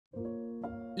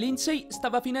Lindsay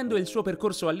stava finendo il suo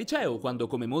percorso al liceo quando,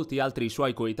 come molti altri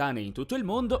suoi coetanei in tutto il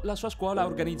mondo, la sua scuola ha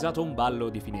organizzato un ballo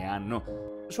di fine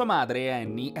anno. Sua madre,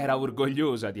 Annie, era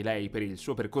orgogliosa di lei per il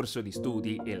suo percorso di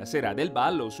studi e la sera del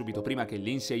ballo, subito prima che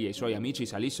Lindsay e i suoi amici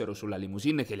salissero sulla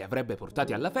limousine che li avrebbe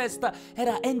portati alla festa,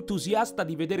 era entusiasta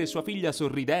di vedere sua figlia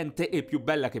sorridente e più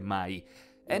bella che mai.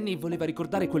 Annie voleva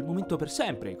ricordare quel momento per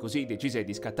sempre, così decise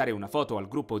di scattare una foto al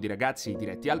gruppo di ragazzi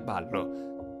diretti al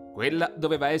ballo. Quella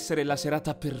doveva essere la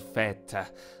serata perfetta,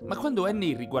 ma quando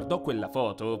Annie riguardò quella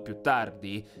foto, più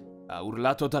tardi, ha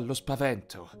urlato dallo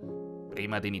spavento.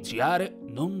 Prima di iniziare,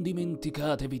 non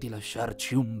dimenticatevi di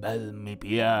lasciarci un bel mi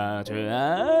piace,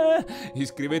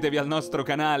 Iscrivetevi al nostro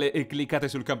canale e cliccate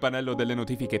sul campanello delle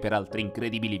notifiche per altri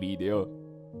incredibili video.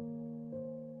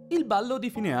 Il ballo di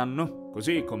fine anno.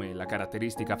 Così come la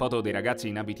caratteristica foto dei ragazzi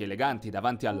in abiti eleganti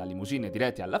davanti alla limousine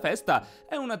diretti alla festa,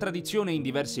 è una tradizione in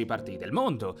diverse parti del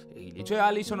mondo e i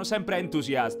liceali sono sempre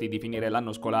entusiasti di finire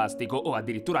l'anno scolastico o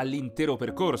addirittura l'intero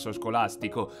percorso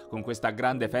scolastico con questa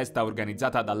grande festa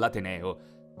organizzata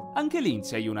dall'Ateneo. Anche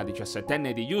Lindsay, una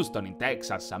 17enne di Houston in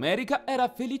Texas, America, era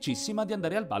felicissima di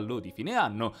andare al ballo di fine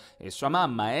anno e sua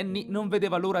mamma Annie non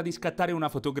vedeva l'ora di scattare una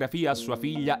fotografia a sua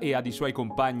figlia e ai suoi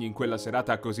compagni in quella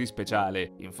serata così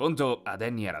speciale. In fondo, ad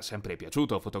Annie era sempre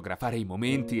piaciuto fotografare i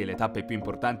momenti e le tappe più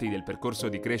importanti del percorso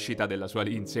di crescita della sua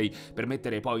Lindsay, per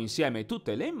mettere poi insieme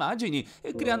tutte le immagini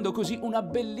e creando così una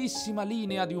bellissima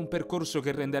linea di un percorso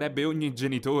che renderebbe ogni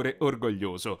genitore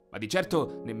orgoglioso. Ma di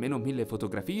certo nemmeno 1000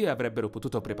 fotografie avrebbero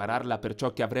potuto prepararla per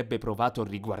ciò che avrebbe provato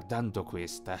riguardando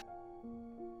questa.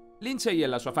 Lindsay e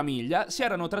la sua famiglia si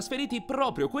erano trasferiti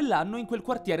proprio quell'anno in quel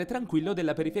quartiere tranquillo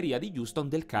della periferia di Houston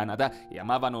del Canada e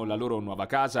amavano la loro nuova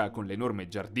casa con l'enorme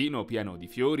giardino pieno di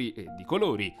fiori e di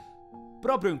colori.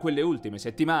 Proprio in quelle ultime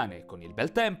settimane, con il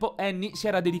bel tempo, Annie si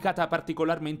era dedicata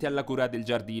particolarmente alla cura del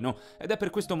giardino ed è per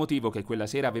questo motivo che quella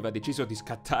sera aveva deciso di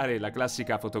scattare la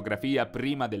classica fotografia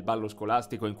prima del ballo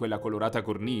scolastico in quella colorata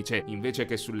cornice, invece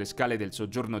che sulle scale del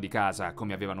soggiorno di casa,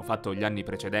 come avevano fatto gli anni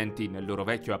precedenti nel loro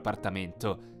vecchio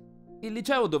appartamento. Il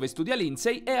liceo dove studia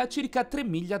Lindsay è a circa 3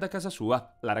 miglia da casa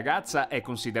sua. La ragazza è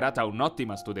considerata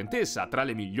un'ottima studentessa, tra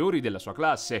le migliori della sua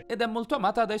classe, ed è molto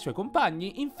amata dai suoi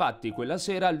compagni. Infatti, quella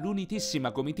sera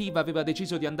l'unitissima comitiva aveva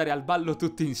deciso di andare al ballo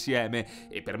tutti insieme,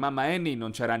 e per mamma Annie non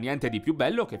c'era niente di più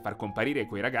bello che far comparire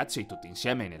quei ragazzi tutti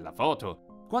insieme nella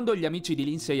foto. Quando gli amici di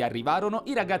Lindsay arrivarono,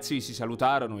 i ragazzi si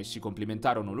salutarono e si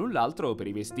complimentarono l'un l'altro per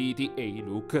i vestiti e i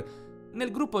look. Nel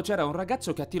gruppo c'era un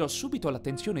ragazzo che attirò subito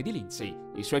l'attenzione di Lindsay.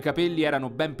 I suoi capelli erano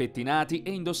ben pettinati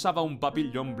e indossava un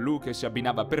papillon blu che si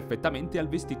abbinava perfettamente al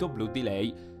vestito blu di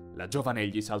lei. La giovane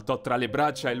gli saltò tra le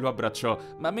braccia e lo abbracciò,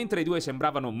 ma mentre i due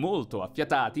sembravano molto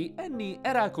affiatati, Annie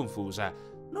era confusa.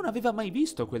 Non aveva mai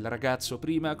visto quel ragazzo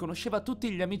prima, conosceva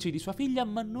tutti gli amici di sua figlia,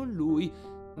 ma non lui.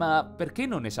 Ma perché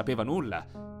non ne sapeva nulla?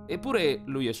 Eppure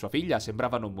lui e sua figlia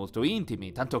sembravano molto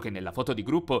intimi, tanto che nella foto di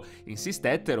gruppo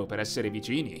insistettero per essere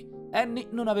vicini. Annie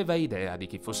non aveva idea di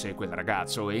chi fosse quel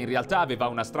ragazzo e in realtà aveva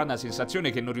una strana sensazione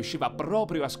che non riusciva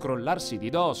proprio a scrollarsi di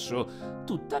dosso.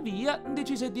 Tuttavia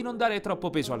decise di non dare troppo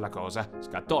peso alla cosa.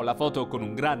 Scattò la foto con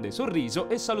un grande sorriso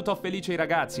e salutò felice i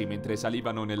ragazzi mentre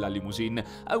salivano nella limousine,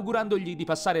 augurandogli di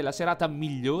passare la serata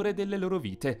migliore delle loro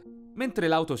vite. Mentre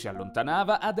l'auto si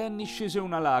allontanava, ad Annie scese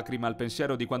una lacrima al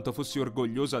pensiero di quanto fosse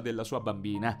orgogliosa della sua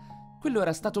bambina. Quello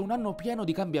era stato un anno pieno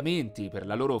di cambiamenti per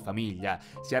la loro famiglia.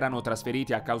 Si erano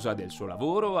trasferiti a causa del suo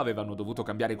lavoro, avevano dovuto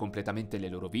cambiare completamente le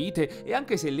loro vite e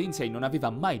anche se Lindsay non aveva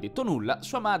mai detto nulla,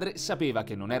 sua madre sapeva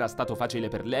che non era stato facile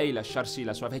per lei lasciarsi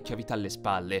la sua vecchia vita alle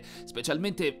spalle,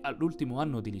 specialmente all'ultimo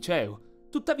anno di liceo.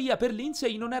 Tuttavia per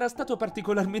Lindsay non era stato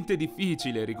particolarmente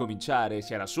difficile ricominciare,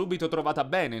 si era subito trovata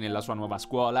bene nella sua nuova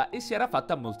scuola e si era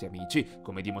fatta molti amici,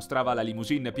 come dimostrava la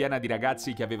limousine piena di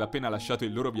ragazzi che aveva appena lasciato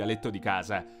il loro vialetto di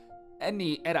casa.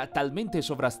 Annie era talmente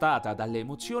sovrastata dalle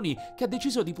emozioni che ha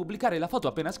deciso di pubblicare la foto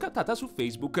appena scattata su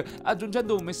Facebook,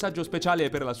 aggiungendo un messaggio speciale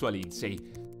per la sua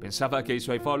Lindsay. Pensava che i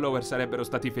suoi follower sarebbero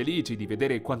stati felici di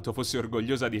vedere quanto fosse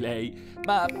orgogliosa di lei,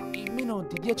 ma in meno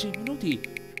di 10 minuti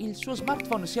il suo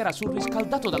smartphone si era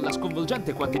surriscaldato dalla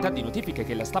sconvolgente quantità di notifiche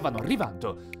che le stavano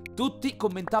arrivando. Tutti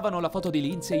commentavano la foto di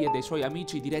Lindsay e dei suoi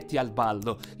amici diretti al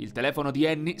ballo. Il telefono di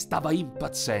Annie stava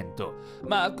impazzendo.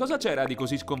 Ma cosa c'era di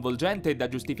così sconvolgente da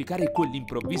giustificare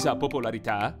quell'improvvisa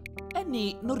popolarità?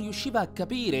 Annie non riusciva a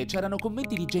capire, c'erano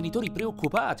commenti di genitori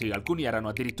preoccupati, alcuni erano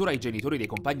addirittura i genitori dei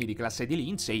compagni di classe di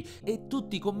Lindsay, e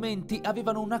tutti i commenti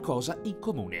avevano una cosa in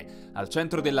comune. Al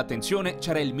centro dell'attenzione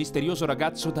c'era il misterioso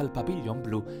ragazzo dal papillon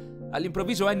blu.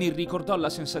 All'improvviso Annie ricordò la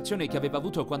sensazione che aveva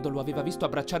avuto quando lo aveva visto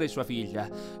abbracciare sua figlia.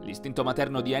 L'istinto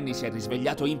materno di Annie si è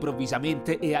risvegliato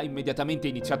improvvisamente e ha immediatamente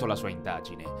iniziato la sua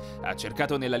indagine. Ha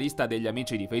cercato nella lista degli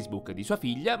amici di Facebook di sua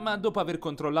figlia, ma dopo aver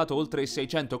controllato oltre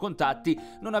 600 contatti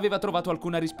non aveva trovato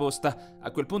alcuna risposta.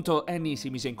 A quel punto Annie si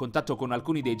mise in contatto con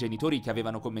alcuni dei genitori che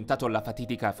avevano commentato la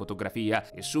fatidica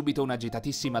fotografia e subito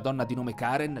un'agitatissima donna di nome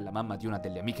Karen, la mamma di una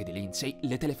delle amiche di Lindsay,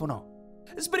 le telefonò.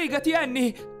 «Sbrigati,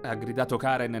 Annie!» ha gridato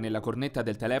Karen nella cornetta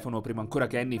del telefono prima ancora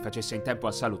che Annie facesse in tempo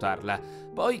a salutarla.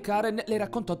 Poi Karen le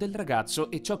raccontò del ragazzo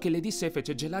e ciò che le disse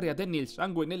fece gelare ad Annie il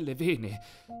sangue nelle vene.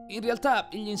 In realtà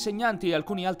gli insegnanti e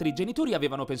alcuni altri genitori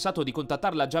avevano pensato di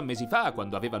contattarla già mesi fa,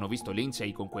 quando avevano visto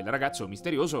Lindsay con quel ragazzo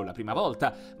misterioso la prima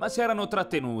volta, ma si erano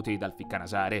trattenuti dal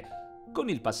ficcanasare. Con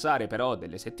il passare però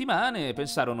delle settimane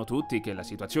pensarono tutti che la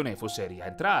situazione fosse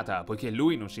rientrata, poiché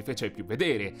lui non si fece più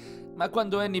vedere. Ma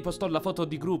quando Annie postò la foto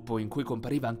di gruppo in cui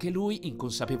compariva anche lui,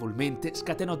 inconsapevolmente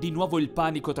scatenò di nuovo il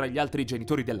panico tra gli altri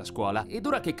genitori della scuola. Ed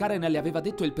ora che Karen le aveva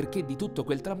detto il perché di tutto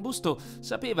quel trambusto,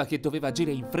 sapeva che doveva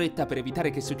agire in fretta per evitare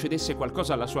che succedesse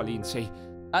qualcosa alla sua Lindsay.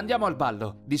 «Andiamo al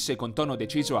ballo», disse con tono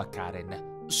deciso a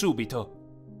Karen. «Subito».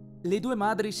 Le due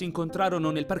madri si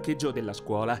incontrarono nel parcheggio della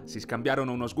scuola, si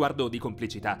scambiarono uno sguardo di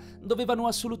complicità. Dovevano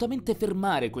assolutamente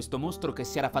fermare questo mostro che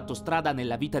si era fatto strada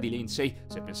nella vita di Lindsay.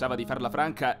 Se pensava di farla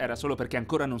franca era solo perché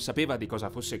ancora non sapeva di cosa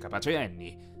fosse capace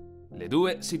Annie. Le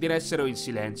due si diressero in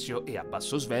silenzio e a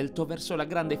passo svelto verso la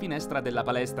grande finestra della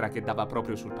palestra che dava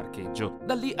proprio sul parcheggio.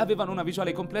 Da lì avevano una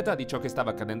visuale completa di ciò che stava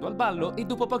accadendo al ballo e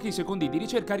dopo pochi secondi di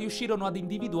ricerca riuscirono ad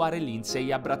individuare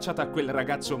Lindsay abbracciata a quel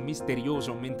ragazzo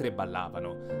misterioso mentre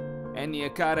ballavano. Annie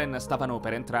e Karen stavano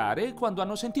per entrare quando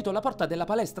hanno sentito la porta della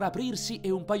palestra aprirsi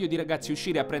e un paio di ragazzi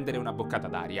uscire a prendere una boccata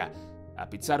d'aria.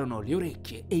 Appizzarono le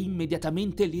orecchie e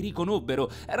immediatamente li riconobbero.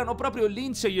 Erano proprio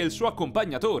Lindsay e il suo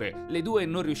accompagnatore. Le due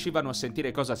non riuscivano a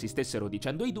sentire cosa si stessero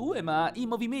dicendo i due, ma i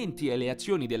movimenti e le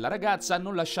azioni della ragazza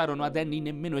non lasciarono ad Annie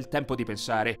nemmeno il tempo di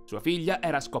pensare. Sua figlia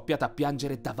era scoppiata a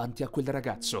piangere davanti a quel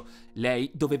ragazzo.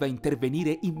 Lei doveva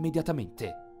intervenire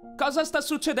immediatamente. «Cosa sta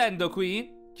succedendo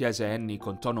qui?» chiese Annie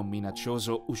con tono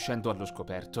minaccioso uscendo allo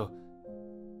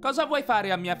scoperto. «Cosa vuoi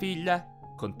fare a mia figlia?»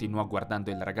 continuò guardando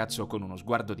il ragazzo con uno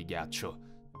sguardo di ghiaccio.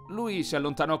 Lui si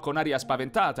allontanò con aria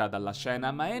spaventata dalla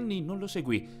scena, ma Annie non lo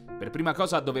seguì. Per prima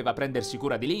cosa doveva prendersi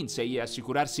cura di Lindsay e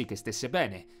assicurarsi che stesse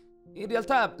bene. In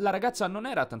realtà la ragazza non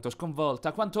era tanto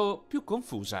sconvolta quanto più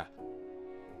confusa.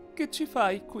 «Che ci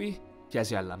fai qui?»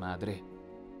 chiese alla madre.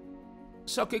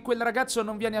 «So che quel ragazzo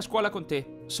non viene a scuola con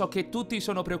te. So che tutti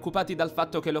sono preoccupati dal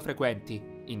fatto che lo frequenti»,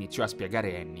 iniziò a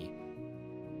spiegare Annie.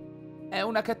 «È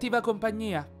una cattiva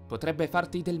compagnia. Potrebbe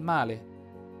farti del male».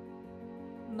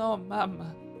 «No,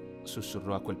 mamma»,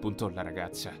 sussurrò a quel punto la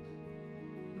ragazza.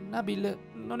 «Nabil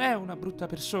non è una brutta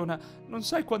persona. Non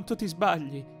sai quanto ti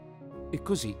sbagli». E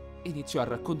così iniziò a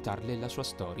raccontarle la sua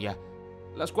storia.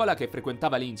 La scuola che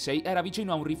frequentava Lindsay era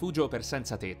vicino a un rifugio per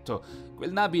senza tetto.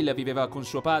 Quel Nabil viveva con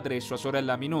suo padre e sua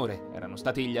sorella minore. Erano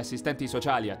stati gli assistenti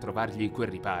sociali a trovargli quel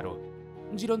riparo.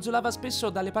 «Gironzolava spesso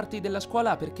dalle parti della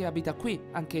scuola perché abita qui,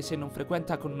 anche se non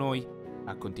frequenta con noi»,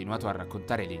 ha continuato a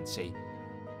raccontare Lindsay.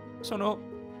 «Sono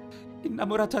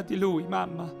innamorata di lui,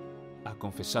 mamma», ha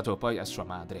confessato poi a sua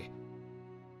madre.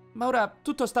 «Ma ora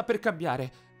tutto sta per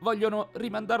cambiare. Vogliono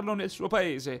rimandarlo nel suo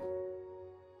paese».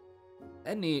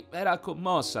 Annie era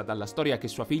commossa dalla storia che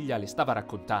sua figlia le stava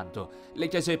raccontando. Le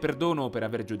chiese perdono per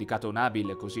aver giudicato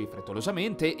Nabil così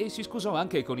frettolosamente e si scusò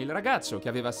anche con il ragazzo che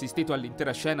aveva assistito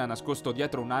all'intera scena nascosto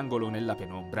dietro un angolo nella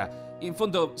penombra. In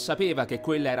fondo sapeva che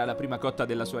quella era la prima cotta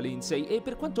della sua Lindsay e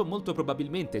per quanto molto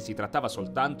probabilmente si trattava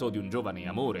soltanto di un giovane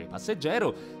amore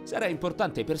passeggero, se era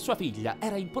importante per sua figlia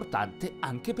era importante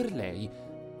anche per lei.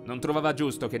 Non trovava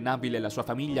giusto che Nabil e la sua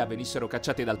famiglia venissero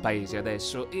cacciati dal paese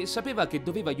adesso e sapeva che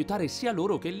doveva aiutare sia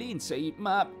loro che Lindsay,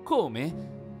 ma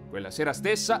come? Quella sera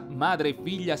stessa, madre e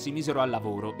figlia si misero al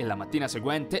lavoro e la mattina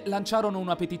seguente lanciarono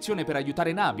una petizione per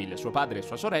aiutare Nabil, suo padre e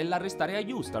sua sorella a restare a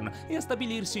Houston e a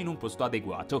stabilirsi in un posto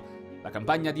adeguato. La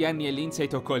campagna di Annie e Lindsay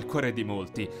toccò il cuore di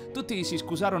molti. Tutti si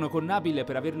scusarono con Nabil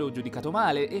per averlo giudicato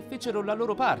male e fecero la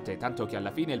loro parte, tanto che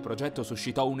alla fine il progetto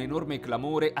suscitò un enorme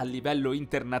clamore a livello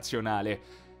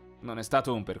internazionale. Non è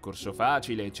stato un percorso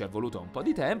facile e ci è voluto un po'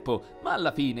 di tempo, ma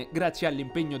alla fine, grazie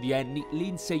all'impegno di Annie,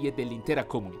 Lindsay e dell'intera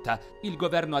comunità, il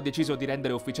governo ha deciso di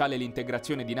rendere ufficiale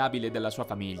l'integrazione di Nabil e della sua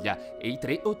famiglia e i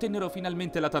tre ottennero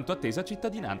finalmente la tanto attesa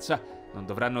cittadinanza. Non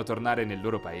dovranno tornare nel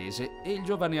loro paese e il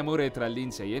giovane amore tra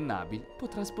Lindsay e Nabil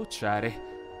potrà sbocciare.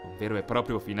 Un vero e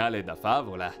proprio finale da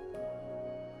favola.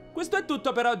 Questo è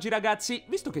tutto per oggi, ragazzi.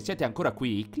 Visto che siete ancora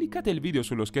qui, cliccate il video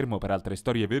sullo schermo per altre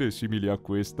storie vere simili a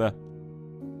questa.